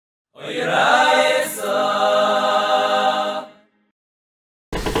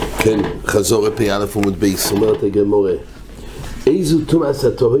כן, חזור פ"א עמוד בייס, אומרת הגמרא איזו תומאס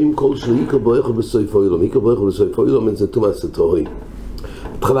הטהורים כל שלו איקר בויכו בסוף אוילום, איקר בויכו בסוף אוילום זה תומאס הטהורים.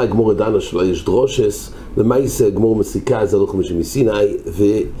 התחלה הגמרא דנה שלו יש דרושס, למעשה הגמרא מסיקה זה הלוך מסיני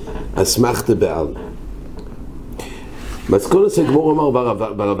ואסמכתה בעל. מסכונס הגמרא אמר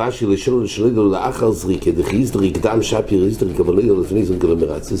ברבשי לשלו לאחר זריקה, דכי יזדריק דם שפיר יזדריק אבל לא יהיה לפני זון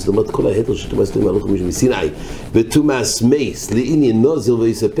גלומרציה, זאת אומרת כל ההתר שתומאס תהורים הלוך מסיני ותומאס מייס לעניין נוזל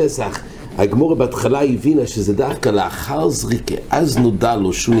ויעשה פסח. הגמרא בהתחלה הבינה שזה דווקא לאחר זריקה, אז נודע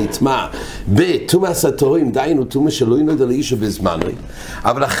לו שהוא נטמע בתומאס הטהורים, דהיינו תומאס שלא נודע לאיש בזמנו,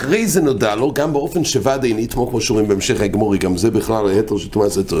 אבל אחרי זה נודע לו גם באופן שוודאי נטמע, כמו שאומרים בהמשך הגמרא, גם זה בכלל ההתר של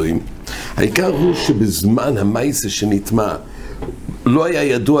תומאס הטהורים. העיקר הוא שבזמן המעשה שנטמע לא היה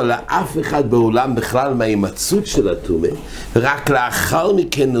ידוע לאף אחד בעולם בכלל מההימצאות של הטומאה, רק לאחר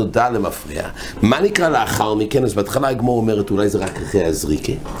מכן נודע למפריע. מה נקרא לאחר מכן? אז בהתחלה הגמרא אומרת אולי זה רק אחרי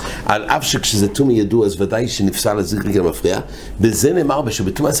הזריקה, על אף שכשזה טומאה ידוע אז ודאי שנפסל הזריקה למפריע. בזה נאמר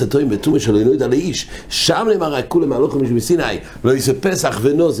שבתומאס הטהורים, בתומאה שלא נודע לאיש, שם נאמר רק כולם הלוך מסיני, לא יעשה פסח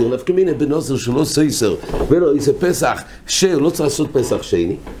ונוזר, נפקא מינה בנוזר שלא סויסר, ולא יעשה פסח שלא צריך לעשות פסח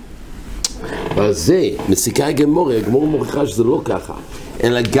שני. אבל זה, מסיקה הגמרא מוכיחה שזה לא ככה,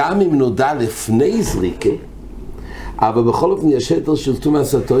 אלא גם אם נודע לפני זריקה, אבל בכל אופן יש היתר של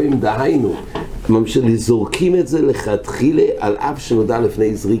תומאס הטהורים, דהיינו, זורקים את זה לכתחילה על אף שנודע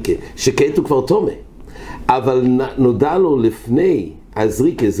לפני זריקה, שכעת הוא כבר טומא, אבל נודע לו לפני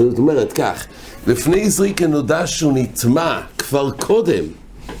הזריקה, זאת אומרת כך, לפני זריקה נודע שהוא נטמע כבר קודם.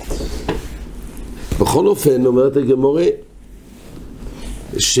 בכל אופן, אומרת הגמרא,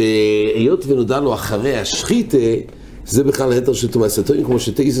 שהיות ונודע לו אחרי השחיתה, זה בכלל היתר של תומאס הטהורים, כמו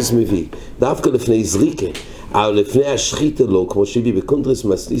שטייסס מביא, דווקא לפני זריקה, אבל לפני השחיתה לא, כמו שהביא בקונטרס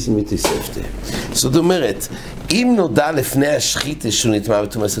מסליסים מתוספתא. זאת אומרת, אם נודע לפני השחיתה שהוא נטמע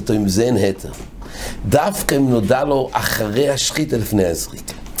בתומאס הטהורים, זה אין היתר. דווקא אם נודע לו אחרי השחיתה לפני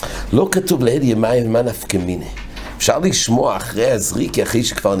הזריקה. לא כתוב ליד ימיים ומה נפקא מינה. אפשר לשמוע אחרי הזריקה, אחרי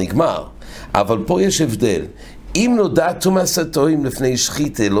שכבר נגמר, אבל פה יש הבדל. אם נודע תומאס הטהורים לפני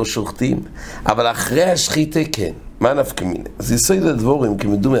שחיתה לא שוחטים, אבל אחרי השחיתה כן. מה נפקא מינה? אז יסוד הדבורים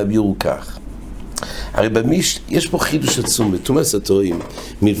כמדומי הביאו כך. הרי יש פה חידוש עצום בתומאס הטהורים,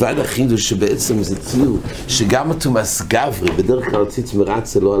 מלבד החידוש שבעצם זה ציור שגם התומאס גברי, בדרך כלל ציץ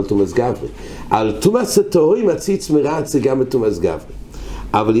מרצה לא על תומאס גברי, על תומאס הטהורים הציץ מרצה גם בתומאס גברי.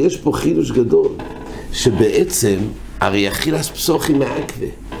 אבל יש פה חידוש גדול, שבעצם הרי אכילת פסוחים מעכבה.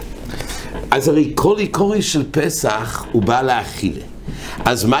 אז הרי כל עיקורי של פסח הוא בא לאכילה.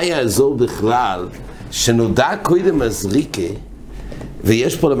 אז מה יעזור בכלל שנודע קודם הזריקה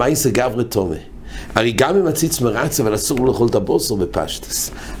ויש פה למעשה גברי תומא? הרי גם אם הציץ מרצה אבל אסור לאכול את הבוסר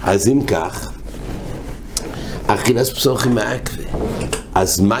בפשטס. אז אם כך, אכילת פסוחים מעכבה.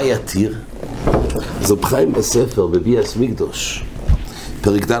 אז מה יתיר? אז רב חיים בספר בביאס מקדוש,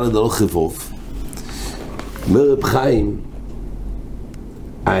 פרק ד' הלוך רבוב, אומר רב חיים,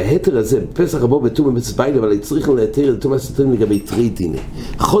 ההתר הזה, בפסח הבא בתומא מצבייל, אבל צריכים להתיר את תומאס הטהורים לגבי תרי דינה.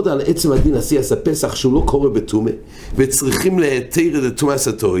 חוד על עצם הדין עשיית הפסח שהוא לא קורה בתומא, וצריכים להתיר את תומאס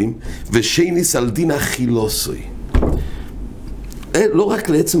הטהורים, ושייניס על דין אכילוסוי. לא רק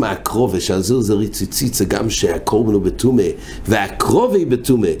לעצם הקרובה, שעל זה ריציציץ, זה גם שהקורבן הוא בתומא, והקרובה היא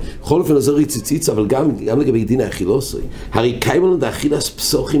בתומא. בכל אופן זה ריציציץ, אבל גם לגבי דין האכילוסוי. הרי קיימנו דאכילס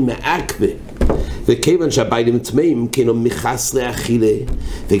פסוחים מעכבה. וכיוון שהביילים טמאים כאילו מחסרי אכילה,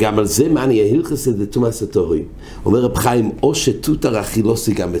 וגם על זה מה אני ההלכס את תומאס הטהורים. אומר רב חיים, או שתותר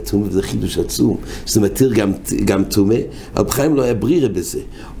אכילוסי גם בתומא, וזה חידוש עצום, שזה מתיר גם תומא, רב חיים לא היה ברירה בזה.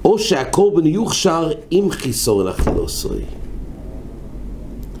 או שהקורבן יוכשר עם חיסורן אכילוסי.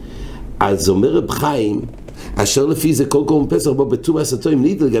 אז אומר רב חיים, אשר לפי זה כל קורבן פסח בו בתומאס הטהורים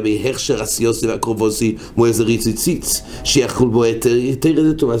ניד לגבי הכשר הסיוסי והקרובוסי כמו איזה ריציציץ שיחול בו היתר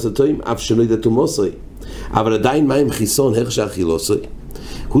את תומאס הטהורים אף שלא ידע תומוסי. אבל עדיין מה עם חיסון הכשר אכילוסי?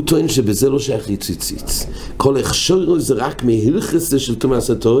 הוא טוען שבזה לא שייך ריציציץ. כל הכשר זה רק מהלכס של תומאס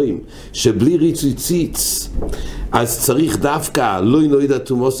הטהורים, שבלי ריציציץ אז צריך דווקא לא ידע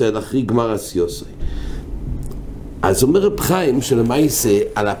תומוסי עד אחרי גמר הסיוסי. אז אומר רב חיים שלמעשה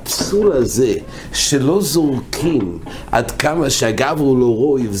על הפסול הזה שלא זורקים עד כמה שהגבר הוא לא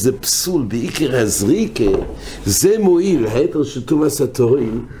רוי וזה פסול בעיקר הזריקה, זה מועיל ההתר של תומאס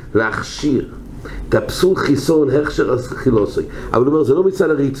הטהורים להכשיר את הפסול חיסון הכשר אכילוסי. אבל הוא אומר זה לא מצד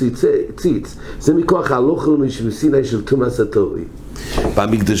הריציץ, זה מכוח ההלוכה ומסיני של תומאס הטהורים.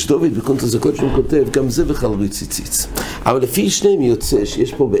 במקדש דוד בקונטרס הקודש הוא כותב גם זה בכלל ריציציץ. אבל לפי שניהם יוצא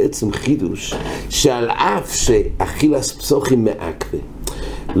שיש פה בעצם חידוש שעל אף שאכילת פסוחים מעכבה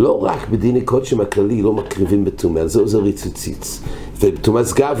לא רק בדיני קודשים הכללי לא מקריבים בטומאה, זה עוזר ריצוציץ.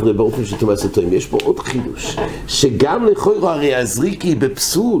 ובתומאס גברי באופן של תומאס התוים, יש פה עוד חידוש, שגם לכאורה הרי הזריקי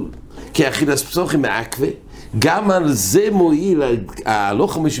בפסול, כי אכילת פסוחים מעכבה, גם על זה מועיל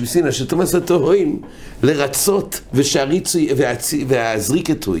הלוך המשבסינה של תומאס התוים לרצות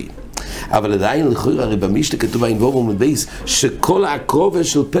והזריק תוים. אבל עדיין לכאורה הרי במשנה כתוב אין וובו מבייס שכל הקרובה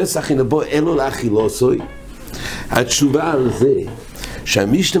של פסח הנה בו אלו לאכילוסוי. התשובה על זה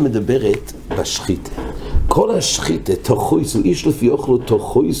שהמשנה מדברת בשחיתה. כל השחיתה תוכויסו, איש לפי אוכלו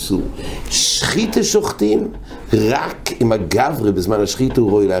תוכויסו, שחיתה שוחטים רק עם הגברי בזמן השחיתה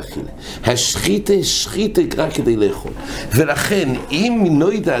הוא רואי להאכילה. השחיתה שחיתה רק כדי לאכול. ולכן אם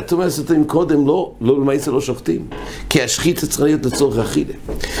נוידע תומאס התוים קודם לא למעשה לא שוחטים, כי השחיתה צריכה להיות לצורך אכילה.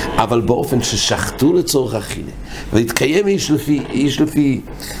 אבל באופן ששחטו לצורך אכילה והתקיים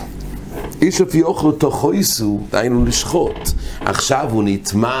איש לפי אוכלו תוכויסו, דהיינו לשחוט. עכשיו הוא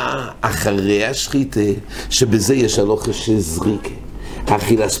נטמע אחרי השחיתה, שבזה יש הלוכה של זריקה.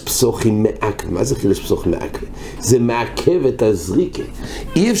 אכילת פסוחים מעכבה. מה זה אכילת פסוחים מעכבה? זה מעכב את הזריקה.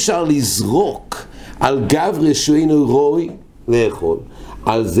 אי אפשר לזרוק על גברי שאינו רואי לאכול.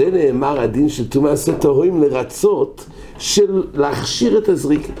 על זה נאמר הדין של תומאס התוים לרצות של להכשיר את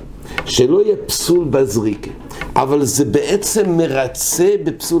הזריקה. שלא יהיה פסול בזריקה. אבל זה בעצם מרצה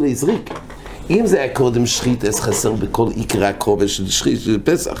בפסולי זריקה. אם זה היה קודם שחיתה, אז חסר בכל עיקרי הקרובה של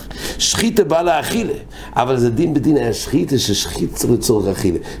פסח. שחיתה בא לאכילה, אבל זה דין בדין היה שחיתה, ששחית צריך לצורך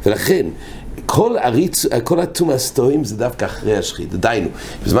אכילה. ולכן, כל התומאס תוים זה דווקא אחרי השחיתה. דיינו,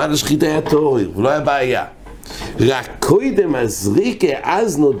 בזמן השחיתה היה תוהר, ולא היה בעיה. רק קודם הזריקה,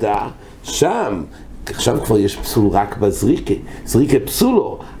 אז נודע, שם, עכשיו כבר יש פסול רק בזריקה. זריקה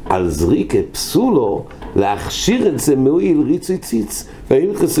פסולו, על זריקה פסולו, להכשיר את זה מועיל ריצוי ציץ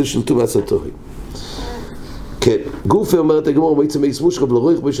וההלכסה של תומאס התוים. כן, גופה אומרת הגמור מייצא מייס מושרב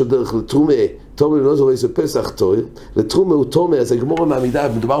לרויך בשל דרך לתרומה תומה לנוזר איזה פסח תויר, לתרומה הוא תומה, אז הגמור מעמידה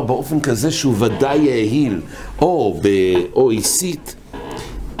מדובר באופן כזה שהוא ודאי יעיל או איסית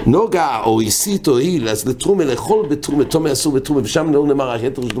נוגע או איסית או היל, אז לתרומה לאכול בתרומה, תומה אסור בתרומה, ושם לא נאמר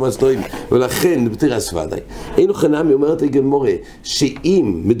היתר של תומאס התוים, ולכן בתירס ודאי. אינו חנמי אומרת הגמורה,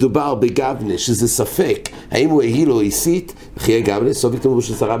 שאם מדובר בגבנה, שזה ספק, האם הוא היל או איסית, חיי גבנה, סוף יקטמו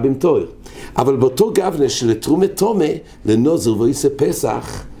ששרה במתויר. אבל באותו גבנה שלתרומה תומה, לנוזר ואיסה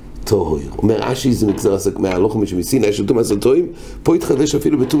פסח, תוהר. אומר אשי זה מגזר עסק מהלוך משמסינה של תומאס התוים, פה התחדש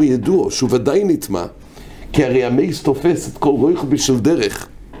אפילו בתרומה ידוע, שהוא ודאי נטמע, כי הרי המייס תופס את כל רויך בשל דרך.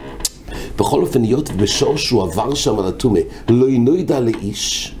 בכל אופן להיות בשור שהוא עבר שם על התומה, לא ינוידע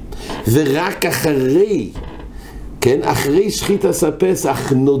לאיש, ורק אחרי, כן, אחרי שחית עשה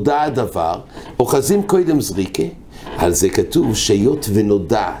פסח נודע הדבר, אוחזים קודם זריקה, על זה כתוב שיות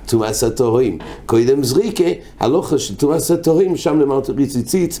ונודע תומאס התוים, קודם זריקה, הלוכה של תומאס התוים, שם למרת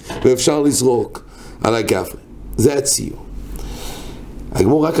ריציציץ, ואפשר לזרוק על הגברי. זה הציור.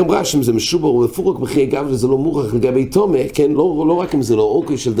 הגמור רק אמרה שאם זה משובר ומפורק בחיי גברי זה לא מוכרח לגבי תומה, כן, לא רק אם זה לא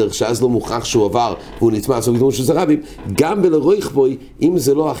אוקיי של דרך שאז לא מוכרח שהוא עבר והוא נטמע עשו גדול של זרבים, גם בלרויך בוי, אם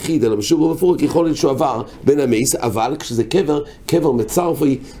זה לא אחיד אלא משובר ומפורק יכול להיות שהוא עבר בין המייס, אבל כשזה קבר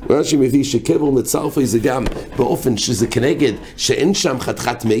מצרפי, מה שמביא שקבר מצרפי זה גם באופן שזה כנגד שאין שם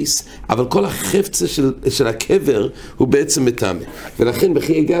חתיכת מייס, אבל כל החפצה של הקבר הוא בעצם מטמא, ולכן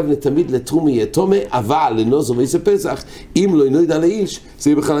בחיי גברי תמיד לתרומי יהיה תומה, אבל לנוזר ואיזה פסח, אם לא ינוידע לאיש זה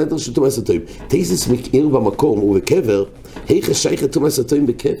יהיה בכלל היתר של תומאס התוים. תייסס מכיר במקום ובקבר, היכא שייך תומאס התוים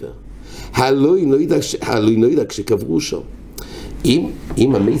בקבר. הלא ינוידע כשקברו שם.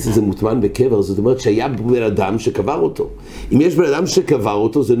 אם המייס הזה מוטמן בקבר, זאת אומרת שהיה בן אדם שקבר אותו. אם יש בן אדם שקבר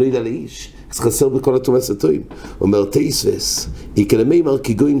אותו, זה נוידע לאיש. אז חסר בכל התומאס התוים. אומר תייסס, יקלמי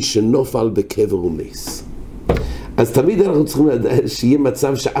מרקיגוין שנופל בקבר ומייס. אז תמיד אנחנו צריכים לדעת שיהיה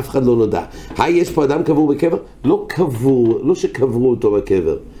מצב שאף אחד לא נודע. יש פה אדם קבור בקבר? לא שקברו אותו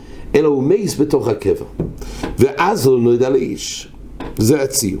בקבר, אלא הוא מייס בתוך הקבר. ואז לא נודע לאיש. זה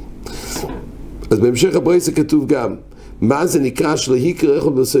הציור. אז בהמשך הברייתא כתוב גם, מה זה נקרא שלהיקרא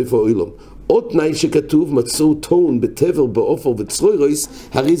אחד בספר אילום. עוד תנאי שכתוב מצאו טון בתבר באופר וצרוירויס,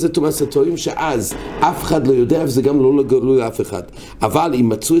 הרי זה תומאס התוים שאז אף אחד לא יודע וזה גם לא גלוי לאף אחד. אבל אם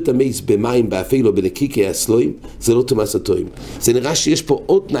מצאו את המייס במים באפילו בנקיקי הסלויים, זה לא תומאס התוים. זה נראה שיש פה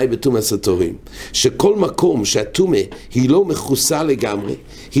עוד תנאי בתומאס התוים, שכל מקום שהתומה היא לא מכוסה לגמרי,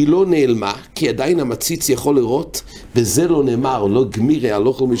 היא לא נעלמה, כי עדיין המציץ יכול לראות, וזה לא נאמר, לא גמירי,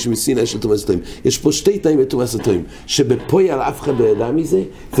 הלוך משמסינה של תומאס התוים. יש פה שתי תנאים בתומאס התוים, שבפוי על אף אחד לא ידע מזה,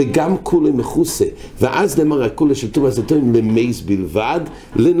 וגם כולם מחוסה, ואז נאמר הכולה של תומאס התוים למייס בלבד,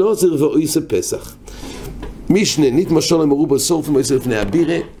 לנוזר ואויסה פסח. משנה, נתמשול למרובו שורפים מויסר לפני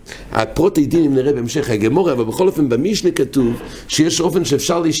הבירה, הפרוטי דינים נראה בהמשך הגמורה, אבל בכל אופן במשנה כתוב שיש אופן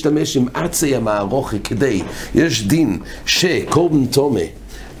שאפשר להשתמש עם עצי המערוכי כדי, יש דין שקורבן תומה,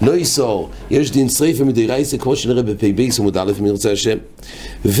 נויסור, יש דין שריפה מדיירייסה, כמו שנראה בפי בייס עמוד א' מרצה השם,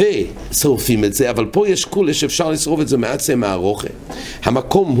 ושורפים את זה, אבל פה יש כולה שאפשר לשרוף את זה מעצי המערוכה.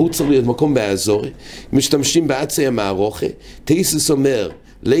 המקום הוא צריך להיות מקום באזורי, משתמשים בעצי המערוכה, תייסס אומר,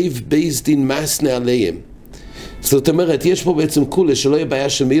 לב בייס דין מסנה עליהם. זאת אומרת, יש פה בעצם כולה שלא יהיה בעיה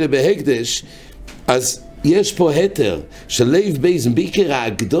של מילה בהקדש, אז יש פה היתר של לב בייס, בעיקר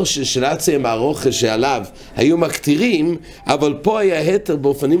הקדושה של עצי המערוכה שעליו היו מקטירים, אבל פה היה היתר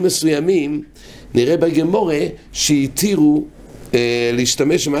באופנים מסוימים, נראה בגמורה שהתירו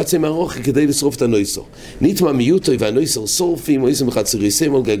להשתמש עם עצי המערוכה כדי לשרוף את הנויסור. נתמה מיוטוי והנויסור שורפים, או איסם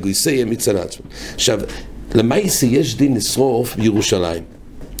בחצריסם, או גגויסם, מצנצמן. עכשיו, למעשה יש דין לשרוף בירושלים.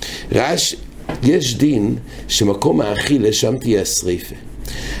 יש דין שמקום האכילה שם תהיה השריפה.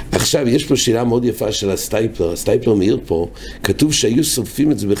 עכשיו, יש פה שאלה מאוד יפה של הסטייפלר. הסטייפלר מאיר פה, כתוב שהיו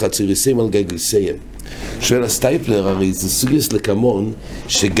שורפים את זה בחצריסם על גגויסם. שואל הסטייפלר, הרי זה סוגס לקמון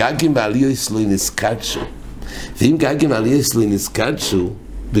שגגים ועלייס לא נזקדשו. ואם גגים ועלייס לא נזקדשו,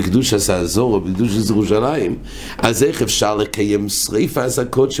 בקדוש הסעזור או בקדוש ירושלים, אז איך אפשר לקיים שריפה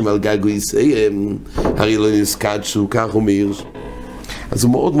הקודשים על גגויסם, הרי לא נזקדשו, כך הוא מאיר. אז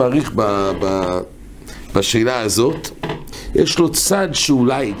הוא מאוד מעריך בשאלה הזאת. יש לו צד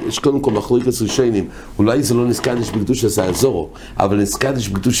שאולי, יש קודם כל מחלוקת ראשונים, אולי זה לא נזקדש בקדוש הסעזור, אבל נזקדש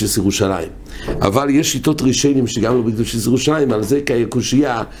בקדוש ירושלים. אבל יש שיטות ראשונים שגם לא בקדוש ירושלים, על זה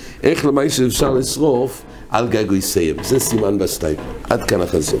קושייה, איך למעשה אפשר לשרוף על גגויסם. זה סימן בסטייפ. עד כאן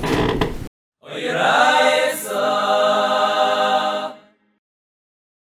החזור.